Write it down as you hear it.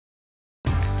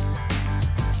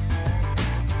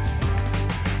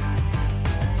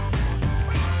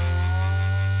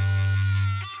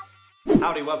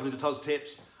Howdy, welcome to Todd's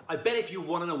Tips. I bet if you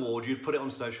won an award, you'd put it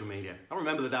on social media. I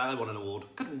remember the day I won an award.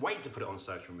 Couldn't wait to put it on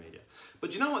social media.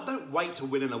 But you know what? Don't wait to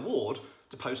win an award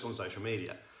to post on social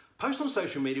media. Post on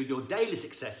social media with your daily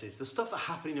successes, the stuff that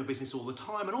happen in your business all the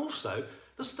time, and also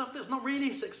the stuff that's not really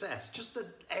a success, just the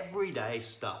everyday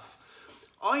stuff.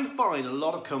 I find a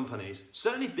lot of companies,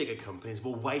 certainly bigger companies,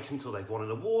 will wait until they've won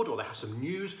an award or they have some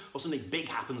news or something big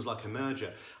happens like a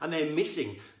merger, and they're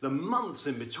missing the months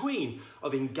in between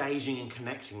of engaging and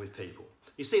connecting with people.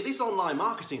 You see, this online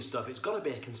marketing stuff, it's got to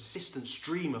be a consistent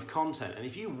stream of content, and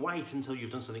if you wait until you've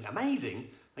done something amazing,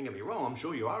 don't get me wrong, I'm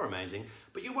sure you are amazing,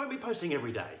 but you won't be posting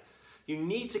every day. You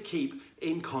need to keep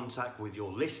in contact with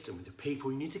your list and with your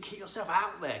people. You need to keep yourself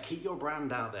out there, keep your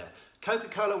brand out there.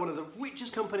 Coca-Cola, one of the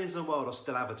richest companies in the world, are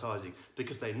still advertising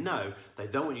because they know they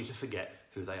don't want you to forget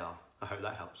who they are. I hope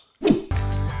that helps.